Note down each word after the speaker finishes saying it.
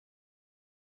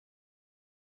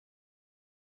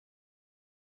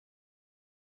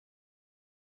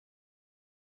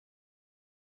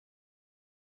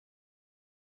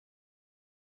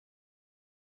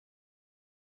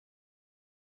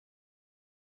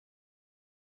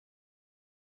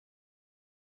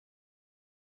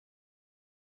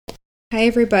Hi,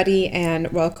 everybody,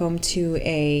 and welcome to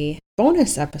a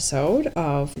bonus episode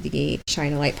of the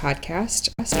Shine a Light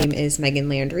podcast. My name is Megan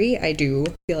Landry. I do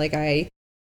feel like I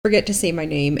forget to say my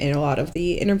name in a lot of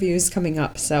the interviews coming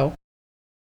up, so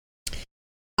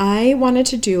I wanted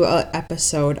to do an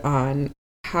episode on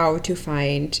how to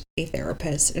find a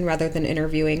therapist, and rather than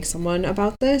interviewing someone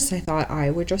about this, I thought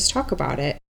I would just talk about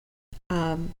it.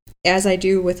 As I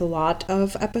do with a lot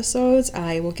of episodes,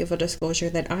 I will give a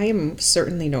disclosure that I am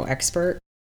certainly no expert,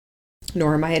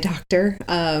 nor am I a doctor.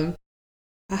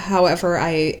 However,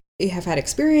 I have had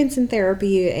experience in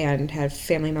therapy and have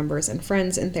family members and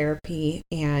friends in therapy,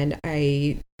 and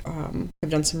I have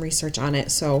done some research on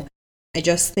it. So I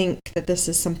just think that this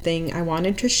is something I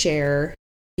wanted to share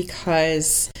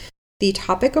because the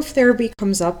topic of therapy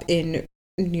comes up in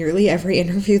nearly every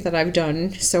interview that I've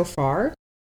done so far.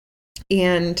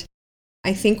 And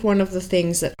I think one of the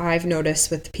things that I've noticed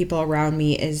with people around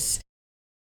me is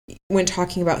when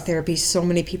talking about therapy, so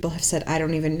many people have said, I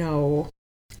don't even know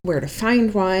where to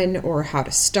find one or how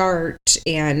to start.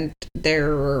 And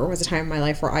there was a time in my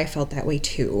life where I felt that way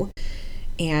too.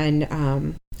 And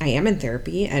I am in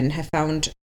therapy and have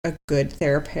found a good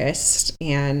therapist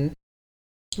and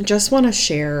just want to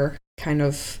share kind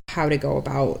of how to go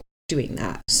about doing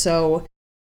that. So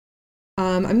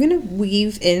I'm going to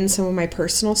weave in some of my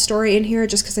personal story in here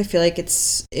just because I feel like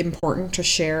it's important to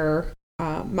share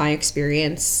my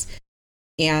experience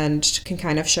and can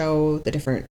kind of show the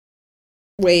different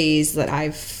ways that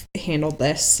I've handled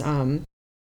this in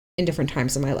different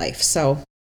times of my life. So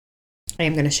I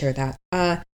am going to share that.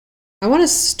 I want to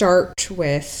start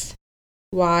with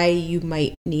why you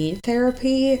might need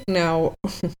therapy. Now,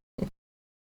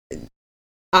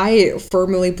 I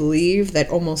firmly believe that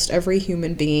almost every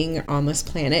human being on this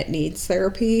planet needs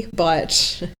therapy,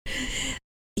 but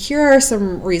here are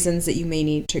some reasons that you may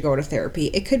need to go to therapy.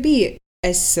 It could be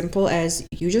as simple as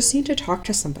you just need to talk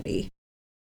to somebody.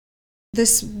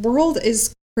 This world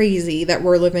is crazy that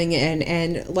we're living in,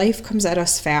 and life comes at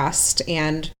us fast,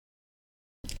 and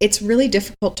it's really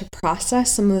difficult to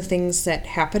process some of the things that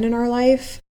happen in our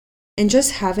life. And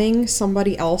just having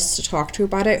somebody else to talk to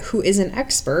about it who is an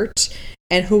expert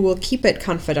and who will keep it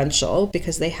confidential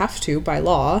because they have to by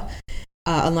law,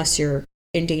 unless you're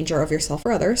in danger of yourself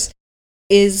or others,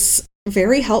 is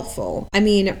very helpful. I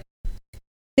mean,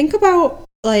 think about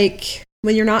like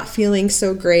when you're not feeling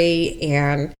so great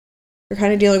and you're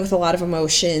kind of dealing with a lot of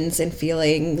emotions and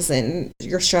feelings and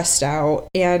you're stressed out.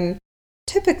 And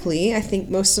typically, I think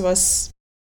most of us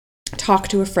talk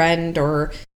to a friend,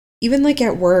 or even like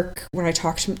at work, when I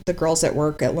talk to the girls at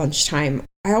work at lunchtime,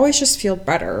 I always just feel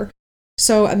better.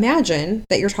 So imagine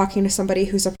that you're talking to somebody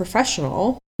who's a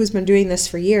professional, who's been doing this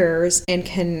for years and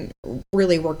can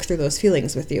really work through those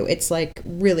feelings with you. It's like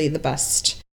really the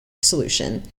best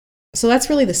solution. So that's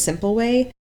really the simple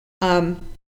way. Other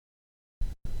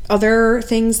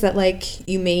things that like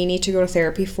you may need to go to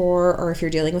therapy for, or if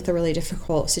you're dealing with a really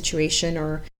difficult situation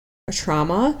or a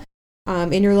trauma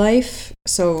in your life.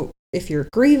 So if you're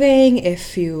grieving,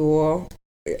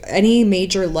 any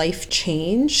major life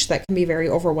change that can be very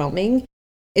overwhelming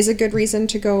is a good reason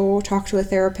to go talk to a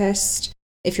therapist.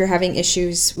 If you're having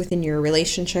issues within your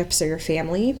relationships or your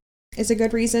family, is a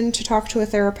good reason to talk to a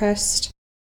therapist.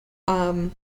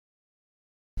 If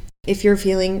you're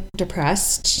feeling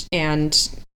depressed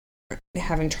and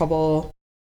having trouble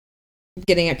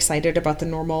getting excited about the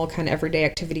normal kind of everyday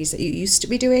activities that you used to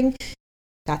be doing,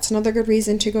 that's another good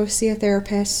reason to go see a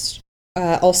therapist.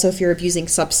 Also, if you're abusing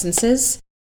substances,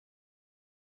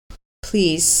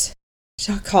 please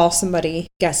call somebody,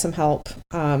 get some help.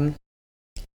 And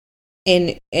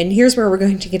here's where we're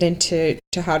going to get into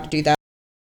how to do that.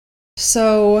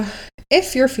 So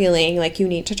if you're feeling like you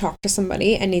need to talk to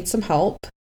somebody and need some help,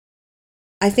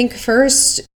 I think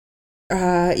first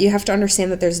you have to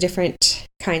understand that there's different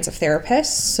kinds of therapists.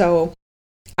 So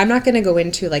I'm not going to go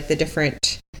into like the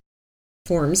different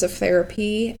forms of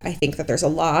therapy. I think that there's a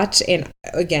lot. And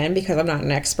again, because I'm not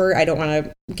an expert, I don't want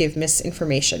to give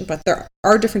misinformation, but there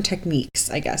are different techniques,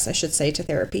 I guess I should say, to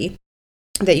therapy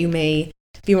that you may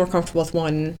be more comfortable with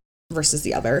one versus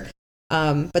the other.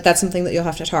 But that's something that you'll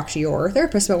have to talk to your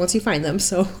therapist about once you find them.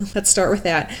 So let's start with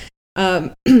that.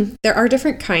 There are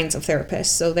different kinds of therapists.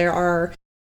 So there are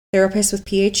therapists with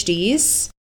PhDs,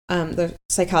 the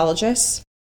psychologists.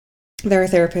 There are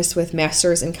therapists with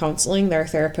masters in counseling. There are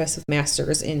therapists with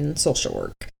masters in social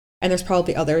work. And there's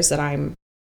probably others that I'm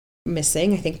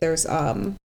missing. I think there's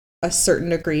a certain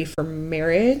degree for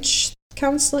marriage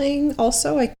counseling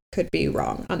also. I could be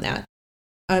wrong on that.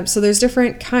 So there's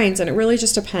different kinds, and it really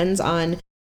just depends on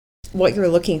what you're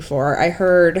looking for. I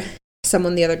heard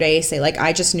someone the other day say, like,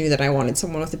 I just knew that I wanted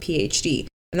someone with a PhD.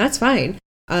 and that's fine.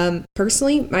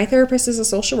 Personally, my therapist is a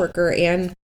social worker,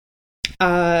 and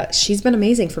she's been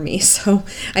amazing for me. So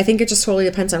I think it just totally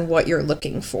depends on what you're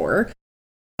looking for.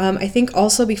 I think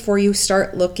also before you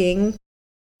start looking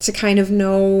to kind of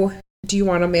know, do you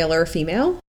want a male or a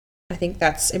female? I think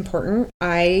that's important.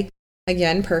 I,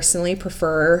 again, personally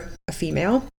prefer a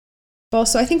female. But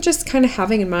also, I think just kind of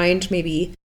having in mind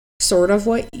maybe sort of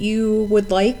what you would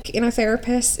like in a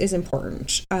therapist is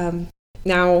important.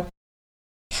 Now,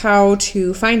 how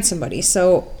to find somebody.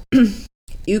 So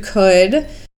you could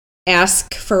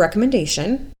ask for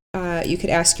recommendation. You could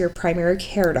ask your primary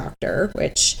care doctor,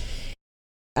 which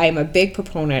I'm a big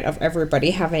proponent of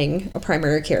everybody having a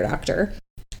primary care doctor.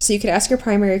 So you could ask your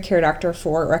primary care doctor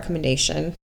for a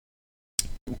recommendation.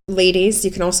 Ladies,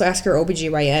 you can also ask your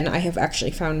OBGYN. I have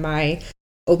actually found my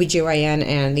OBGYN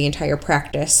and the entire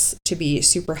practice to be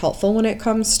super helpful when it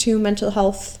comes to mental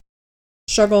health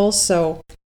struggles. So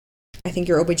I think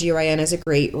your OBGYN is a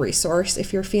great resource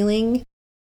if you're feeling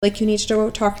like you need to go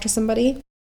talk to somebody.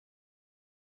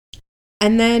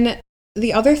 And then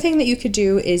the other thing that you could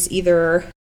do is either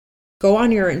go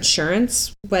on your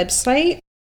insurance website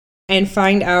and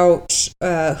find out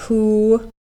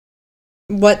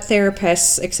what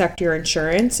therapists accept your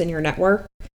insurance in your network,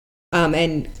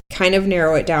 and kind of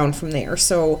narrow it down from there.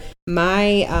 So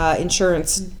my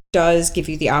insurance does give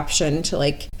you the option to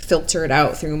like filter it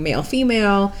out through male,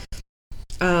 female,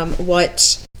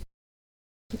 what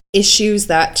issues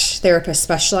that therapist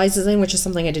specializes in, which is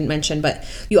something I didn't mention, but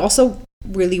you also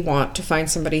really want to find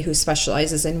somebody who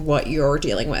specializes in what you're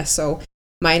dealing with. So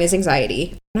mine is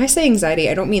anxiety. When I say anxiety,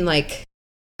 I don't mean like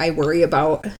I worry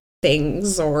about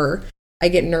things or I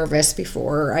get nervous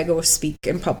before I go speak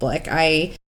in public.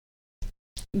 I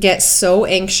get so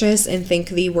anxious and think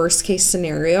the worst case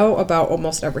scenario about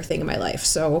almost everything in my life.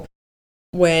 So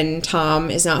when Tom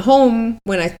is not home,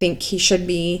 when I think he should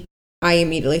be, I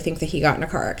immediately think that he got in a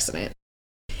car accident.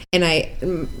 And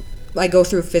I go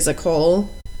through physical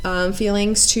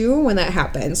feelings too when that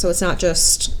happens. So it's not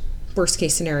just worst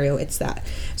case scenario, it's that.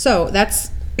 So that's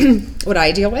what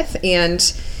I deal with. And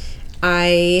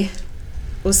I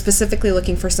was specifically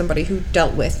looking for somebody who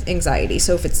dealt with anxiety.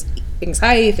 So if it's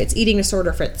anxiety, if it's eating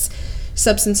disorder, if it's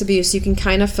substance abuse, you can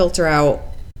kind of filter out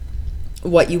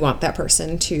what you want that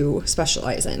person to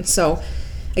specialize in. So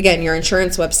again, your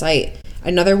insurance website.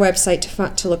 Another website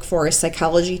to look for is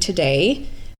Psychology Today.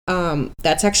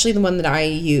 That's actually the one that I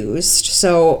used.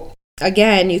 So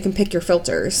again, you can pick your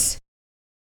filters.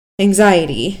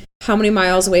 Anxiety, how many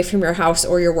miles away from your house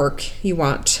or your work you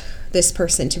want this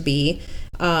person to be,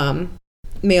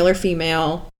 male or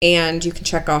female, and you can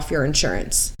check off your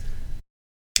insurance.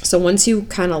 So once you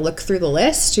kind of look through the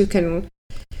list, you can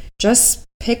just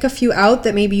pick a few out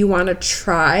that maybe you want to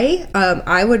try.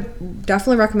 I would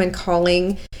definitely recommend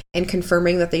calling and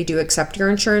confirming that they do accept your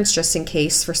insurance, just in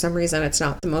case for some reason it's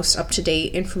not the most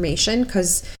up-to-date information,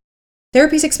 because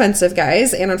therapy's expensive,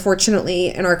 guys, and unfortunately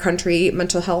in our country,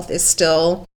 mental health is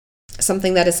still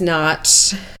something that is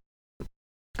not,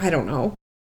 I don't know,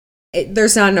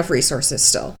 there's not enough resources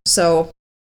still, so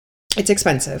it's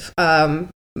expensive.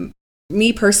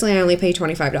 Me personally, I only pay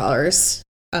 $25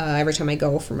 every time I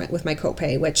go with my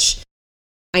copay, which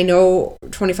I know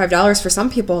 $25 for some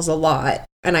people is a lot,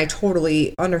 and I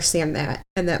totally understand that,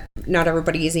 and that not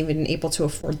everybody is even able to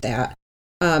afford that.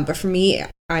 But for me,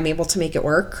 I'm able to make it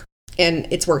work, and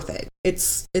it's worth it.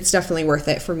 It's definitely worth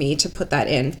it for me to put that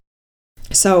in.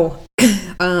 So,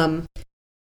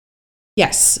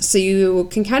 yes, so you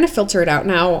can kind of filter it out.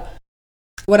 Now,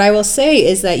 what I will say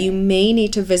is that you may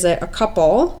need to visit a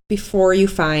couple before you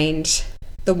find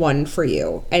the one for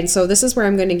you. And so this is where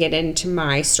I'm going to get into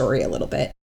my story a little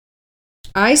bit.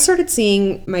 I started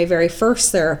seeing my very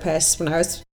first therapist when I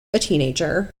was a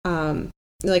teenager.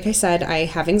 Like I said, I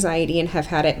have anxiety and have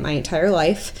had it my entire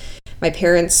life. My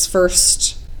parents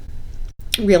first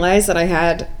realized that I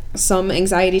had some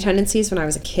anxiety tendencies when I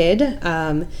was a kid.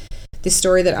 The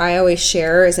story that I always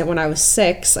share is that when I was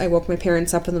 6, I woke my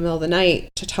parents up in the middle of the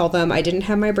night to tell them I didn't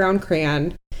have my brown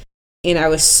crayon, and I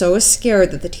was so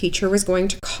scared that the teacher was going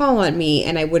to call on me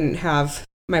and I wouldn't have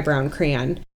my brown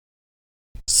crayon.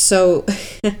 So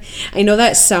I know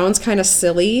that sounds kind of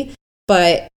silly,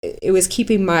 but it was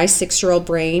keeping my 6-year-old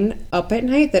brain up at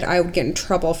night that I would get in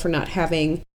trouble for not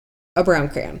having a brown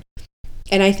crayon.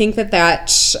 And I think that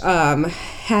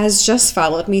has just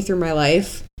followed me through my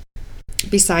life.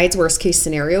 Besides worst case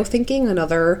scenario thinking,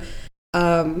 another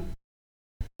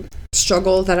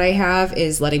struggle that I have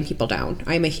is letting people down.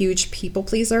 I'm a huge people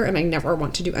pleaser, and I never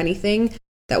want to do anything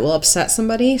that will upset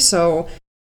somebody. So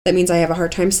that means I have a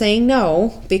hard time saying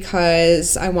no,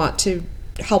 because I want to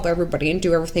help everybody and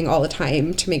do everything all the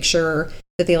time to make sure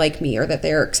that they like me or that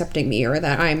they're accepting me or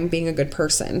that I'm being a good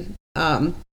person.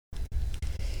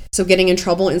 So getting in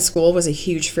trouble in school was a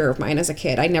huge fear of mine as a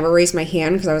kid. I never raised my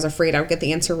hand because I was afraid I would get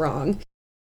the answer wrong.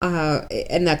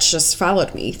 And that's just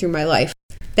followed me through my life.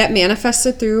 That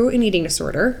manifested through an eating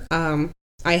disorder.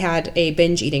 I had a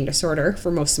binge eating disorder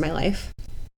for most of my life.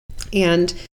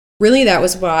 And really that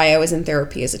was why I was in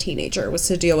therapy as a teenager, was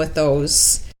to deal with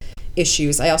those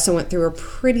issues. I also went through a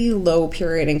pretty low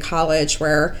period in college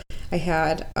where I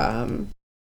had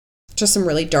just some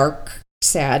really dark,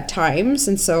 sad times.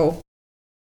 And so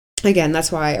again,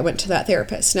 that's why I went to that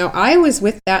therapist. Now, I was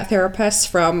with that therapist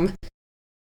from,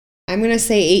 I'm going to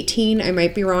say 18, I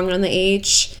might be wrong on the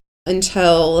age,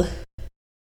 until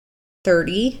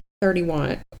 30,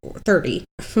 31, 30.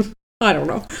 I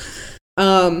don't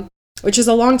know. Which is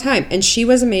a long time. And she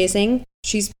was amazing.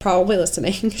 She's probably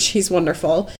listening. She's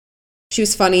wonderful. She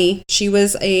was funny. She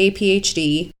was a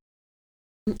PhD.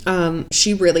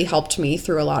 She really helped me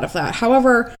through a lot of that.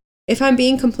 However, if I'm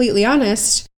being completely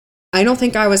honest, I don't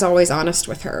think I was always honest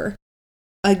with her.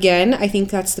 Again, I think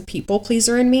that's the people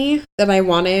pleaser in me, that I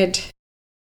wanted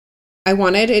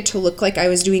it to look like I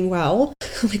was doing well,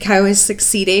 like I was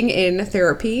succeeding in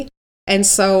therapy. And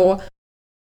so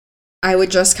I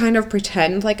would just kind of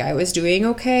pretend like I was doing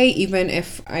okay, even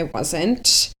if I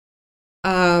wasn't.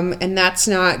 And that's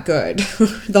not good.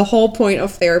 The whole point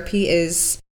of therapy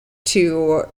is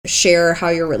to share how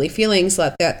you're really feeling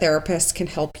so that therapist can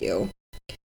help you.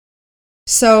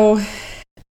 So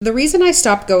the reason I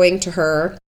stopped going to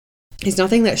her is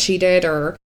nothing that she did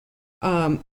or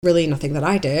really nothing that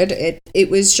I did. It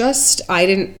was just, I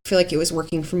didn't feel like it was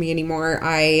working for me anymore.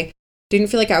 I didn't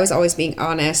feel like I was always being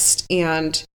honest.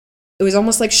 And it was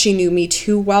almost like she knew me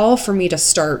too well for me to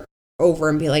start over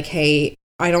and be like, hey,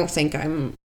 I don't think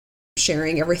I'm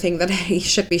sharing everything that I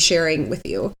should be sharing with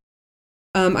you.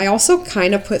 I also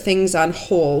kind of put things on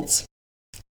hold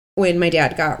when my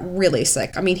dad got really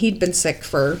sick. I mean, he'd been sick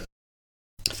for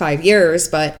 5 years,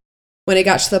 but when it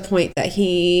got to the point that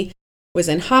he was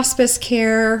in hospice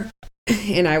care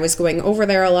and I was going over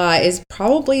there a lot is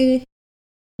probably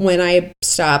when I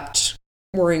stopped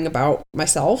worrying about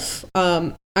myself.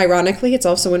 Ironically, it's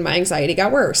also when my anxiety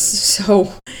got worse.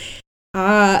 So,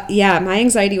 yeah, my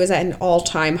anxiety was at an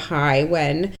all-time high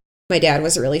when my dad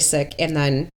was really sick, and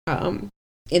then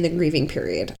in the grieving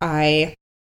period.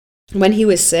 When he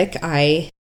was sick,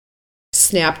 I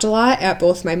snapped a lot at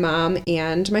both my mom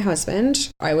and my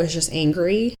husband. I was just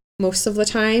angry most of the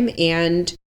time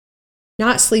and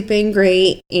not sleeping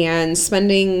great and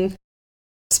spending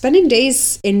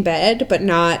days in bed but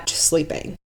not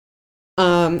sleeping.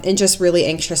 And just really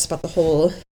anxious about the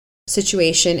whole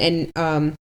situation.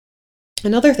 And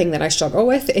another thing that I struggle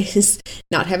with is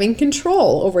not having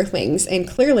control over things. And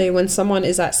clearly when someone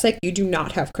is that sick, you do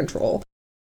not have control.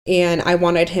 And I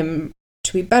wanted him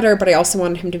to be better, but I also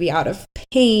wanted him to be out of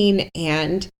pain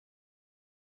and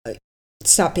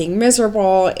stop being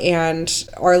miserable. And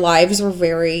our lives were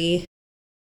very,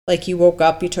 like, you woke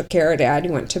up, you took care of dad,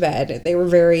 you went to bed. They were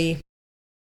very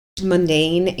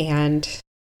mundane and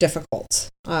difficult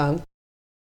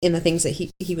in the things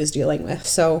that he was dealing with.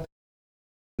 So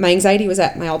my anxiety was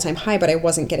at my all-time high, but I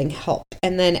wasn't getting help.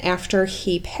 And then after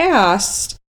he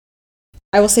passed,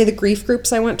 I will say the grief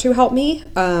groups I went to helped me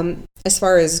as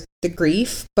far as the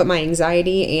grief, but my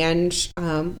anxiety and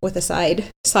with a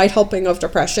side helping of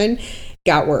depression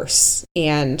got worse.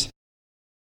 And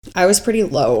I was pretty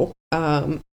low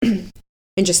and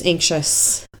just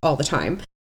anxious all the time.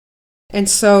 And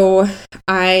so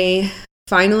I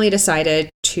finally decided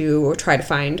to try to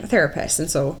find a therapist. And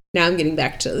so now I'm getting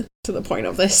back to the point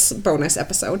of this bonus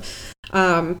episode.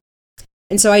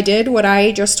 And so I did what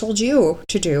I just told you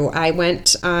to do. I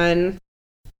went on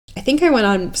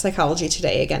Psychology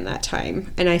Today again that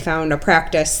time. And I found a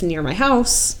practice near my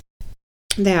house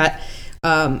that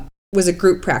was a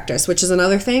group practice, which is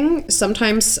another thing.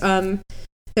 Sometimes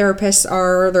therapists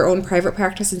are their own private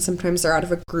practice and sometimes they're out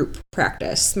of a group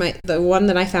practice. The one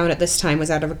that I found at this time was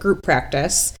out of a group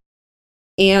practice.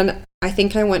 And I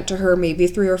think I went to her maybe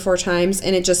 3 or 4 times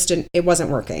and it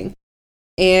wasn't working.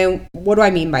 And what do I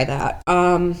mean by that?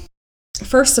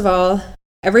 First of all,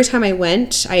 every time I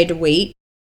went, I had to wait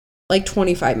like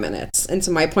 25 minutes. And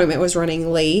so my appointment was running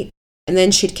late. And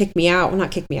then she'd kick me out. Well,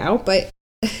 not kick me out, but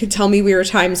tell me we were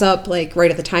time's up, like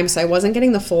right at the time. So I wasn't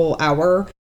getting the full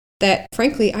hour that,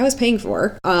 frankly, I was paying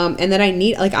for. And then I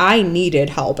needed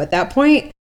help at that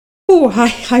point.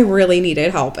 I really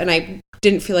needed help. And I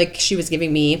didn't feel like she was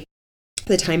giving me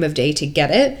the time of day to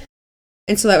get it.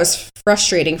 And so that was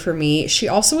frustrating for me. She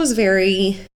also was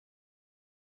very,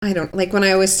 when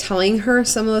I was telling her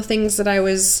some of the things that I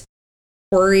was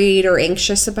worried or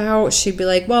anxious about, she'd be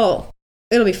like, well,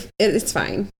 it's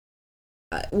fine,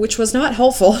 which was not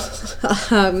helpful.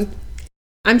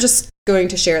 I'm just going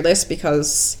to share this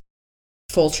because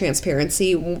full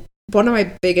transparency, one of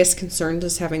my biggest concerns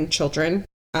is having children,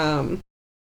 and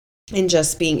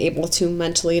just being able to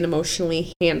mentally and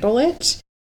emotionally handle it.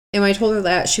 And when I told her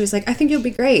that, she was like, I think you'll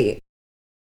be great.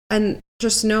 And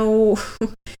just no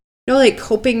like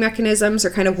coping mechanisms or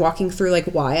kind of walking through like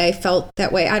why I felt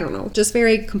that way. I don't know, just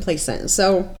very complacent.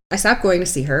 So I stopped going to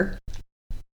see her.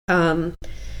 And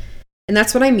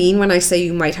that's what I mean when I say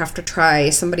you might have to try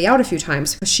somebody out a few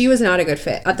times, because she was not a good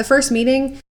fit. At the first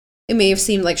meeting, it may have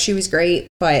seemed like she was great,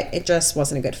 but it just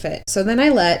wasn't a good fit. So then I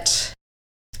let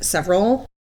several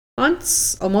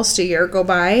months, almost a year go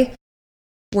by,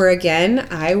 where again,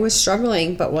 I was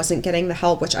struggling but wasn't getting the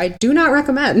help, which I do not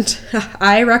recommend.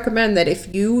 I recommend that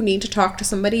if you need to talk to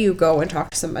somebody, you go and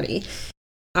talk to somebody.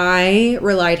 I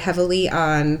relied heavily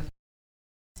on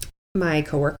my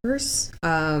coworkers,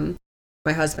 my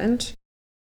husband,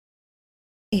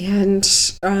 and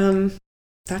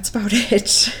that's about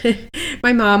it.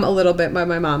 My mom a little bit, but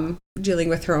my mom dealing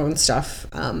with her own stuff.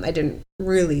 I didn't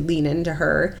really lean into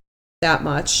her that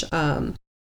much.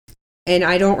 And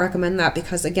I don't recommend that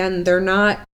because, again, they're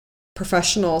not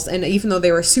professionals. And even though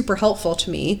they were super helpful to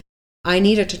me, I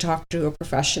needed to talk to a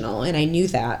professional, and I knew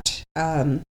that.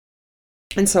 And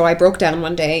so I broke down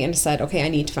one day and said, okay, I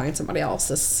need to find somebody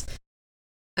else.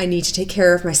 I need to take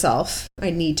care of myself.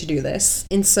 I need to do this.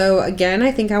 And so, again,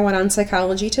 I think I went on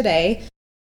Psychology Today,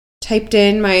 typed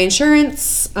in my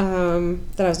insurance, that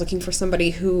I was looking for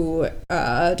somebody who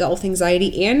dealt with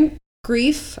anxiety and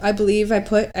grief. I believe I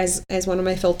put as one of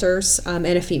my filters, and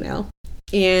a female.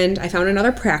 And I found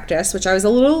another practice, which I was a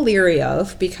little leery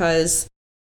of because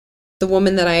the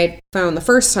woman that I had found the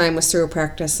first time was through a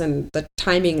practice, and the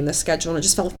timing and the schedule, and it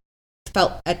just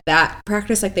felt at that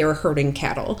practice like they were herding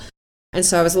cattle. And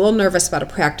so I was a little nervous about a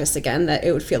practice again, that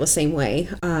it would feel the same way.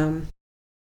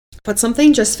 But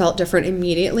something just felt different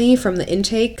immediately from the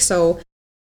intake. So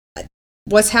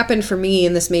what's happened for me,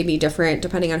 and this may be different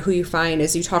depending on who you find,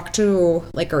 is you talk to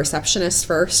like a receptionist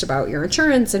first about your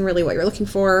insurance and really what you're looking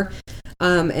for.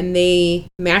 And they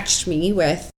matched me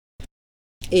with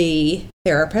a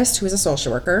therapist who is a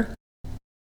social worker.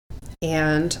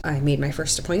 And I made my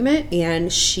first appointment,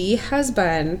 and she has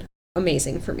been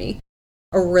amazing for me.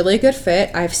 A really good fit.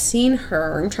 I've seen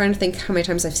her, I'm trying to think how many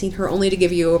times I've seen her, only to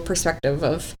give you a perspective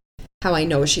of how I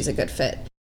know she's a good fit.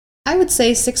 I would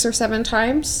say 6 or 7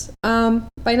 times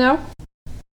by now.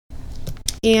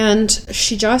 And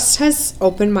she just has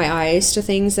opened my eyes to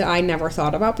things that I never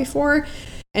thought about before,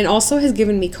 and also has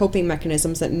given me coping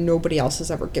mechanisms that nobody else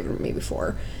has ever given me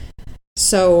before.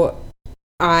 So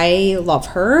I love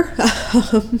her.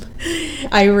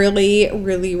 I really,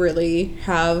 really, really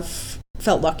have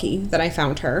felt lucky that I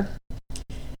found her.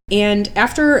 And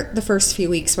after the first few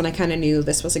weeks, when I kind of knew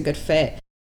this was a good fit,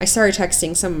 I started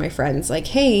texting some of my friends like,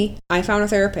 hey, I found a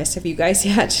therapist. Have you guys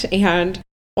yet? And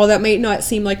while that may not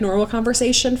seem like normal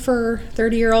conversation for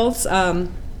 30-year-olds,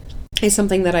 is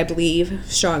something that I believe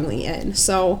strongly in.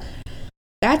 So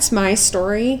that's my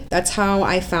story. That's how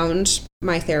I found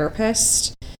my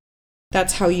therapist.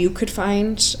 That's how you could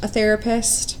find a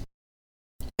therapist.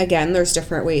 Again, there's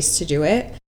different ways to do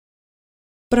it.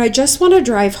 But I just want to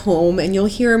drive home, and you'll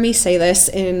hear me say this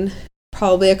in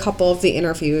probably a couple of the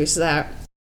interviews, that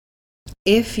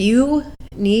if you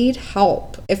need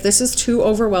help, if this is too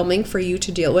overwhelming for you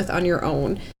to deal with on your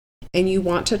own, and you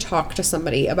want to talk to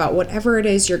somebody about whatever it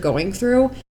is you're going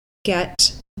through,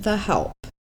 get the help.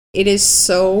 It is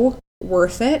so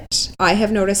worth it. I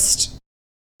have noticed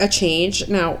a change.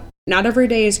 Now, not every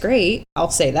day is great.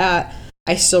 I'll say that.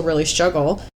 I still really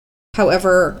struggle.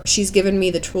 However, she's given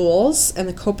me the tools and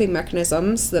the coping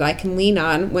mechanisms that I can lean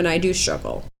on when I do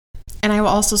struggle. And I will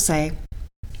also say,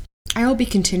 I will be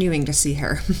continuing to see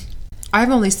her. I've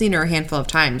only seen her a handful of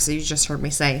times, as you just heard me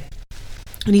say.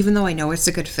 And even though I know it's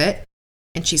a good fit,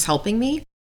 and she's helping me,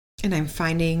 and I'm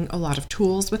finding a lot of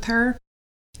tools with her,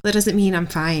 that doesn't mean I'm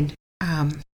fine.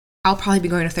 I'll probably be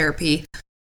going to therapy.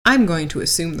 I'm going to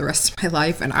assume the rest of my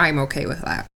life, and I'm okay with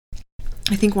that.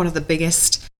 I think one of the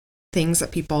biggest things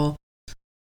that people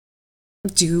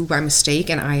do by mistake,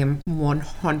 and I am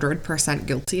 100%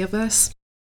 guilty of this,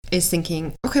 is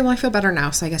thinking, okay, well, I feel better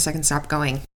now, so I guess I can stop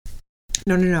going.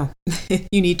 No.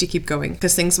 You need to keep going,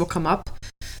 because things will come up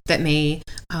that may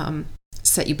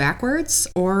set you backwards,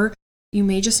 or you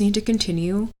may just need to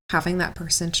continue having that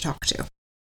person to talk to.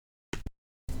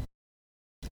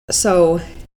 So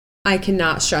I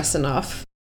cannot stress enough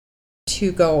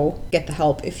to go get the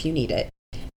help if you need it.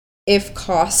 If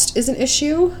cost is an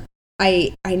issue,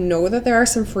 I know that there are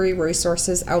some free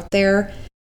resources out there.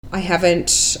 I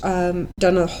haven't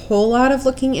done a whole lot of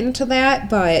looking into that,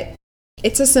 but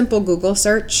it's a simple Google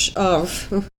search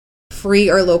of free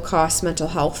or low-cost mental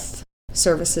health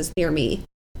services near me.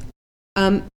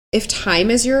 If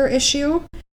time is your issue,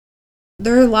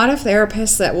 there are a lot of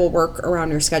therapists that will work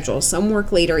around your schedule. Some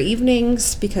work later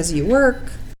evenings because you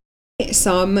work.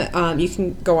 Some you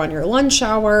can go on your lunch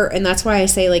hour, and that's why I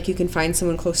say like you can find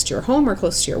someone close to your home or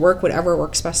close to your work, whatever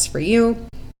works best for you.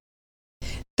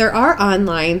 There are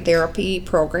online therapy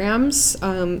programs.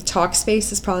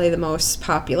 Talkspace is probably the most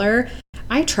popular.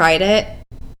 I tried it.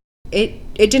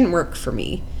 It didn't work for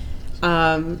me.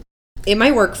 It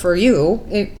might work for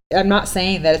you. I'm not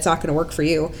saying that it's not going to work for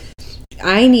you.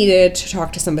 I needed to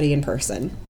talk to somebody in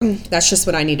person. That's just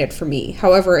what I needed for me.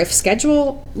 However, if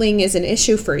scheduling is an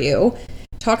issue for you,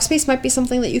 Talkspace might be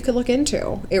something that you could look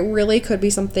into. It really could be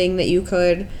something that you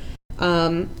could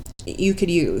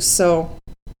use. So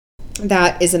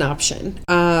that is an option.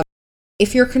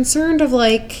 If you're concerned of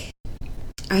like,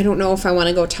 I don't know if I want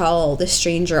to go tell this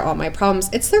stranger all my problems,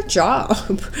 it's their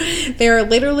job. They're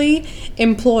literally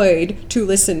employed to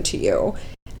listen to you.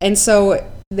 And so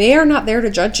they are not there to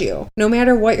judge you. No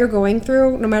matter what you're going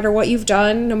through, no matter what you've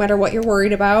done, no matter what you're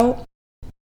worried about,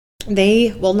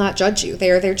 they will not judge you.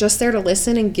 They're just there to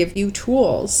listen and give you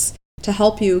tools to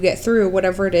help you get through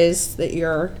whatever it is that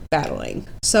you're battling.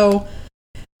 So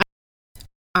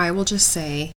I will just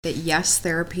say that yes,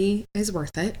 therapy is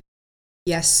worth it.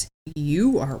 Yes,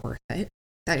 you are worth it.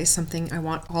 That is something I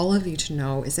want all of you to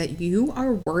know, is that you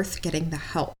are worth getting the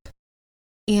help.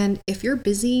 And if you're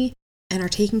busy and are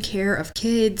taking care of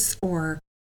kids or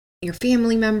your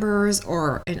family members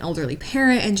or an elderly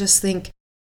parent and just think,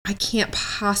 I can't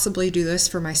possibly do this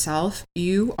for myself,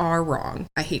 you are wrong.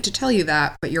 I hate to tell you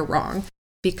that, but you're wrong,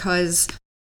 because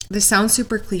this sounds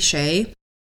super cliche,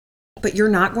 but you're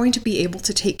not going to be able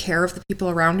to take care of the people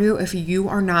around you if you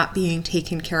are not being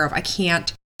taken care of. I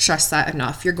can't stress that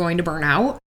enough. You're going to burn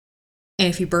out. And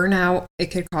if you burn out, it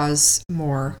could cause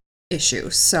more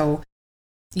issues. So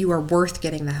you are worth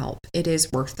getting the help. It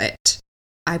is worth it.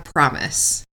 I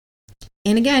promise.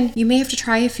 And again, you may have to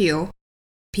try a few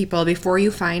people before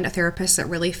you find a therapist that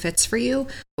really fits for you.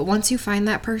 But once you find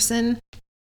that person,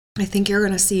 I think you're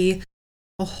going to see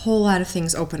a whole lot of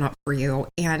things open up for you.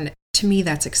 And to me,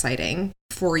 that's exciting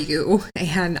for you.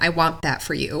 And I want that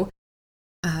for you.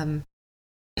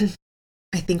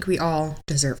 I think we all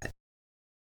deserve it.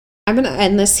 I'm going to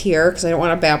end this here because I don't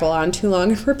want to babble on too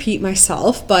long and repeat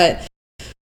myself. But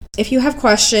if you have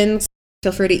questions,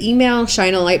 feel free to email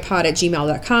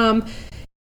shinealightpod@gmail.com.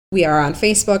 We are on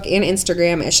Facebook and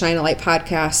Instagram at Shine a Light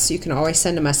Podcast. So you can always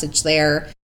send a message there.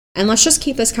 And let's just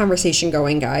keep this conversation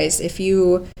going, guys. If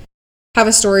you have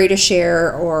a story to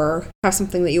share or have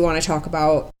something that you want to talk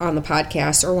about on the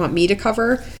podcast or want me to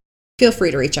cover, feel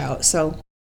free to reach out. So,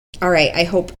 all right, I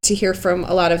hope to hear from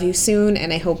a lot of you soon,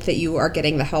 and I hope that you are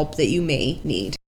getting the help that you may need.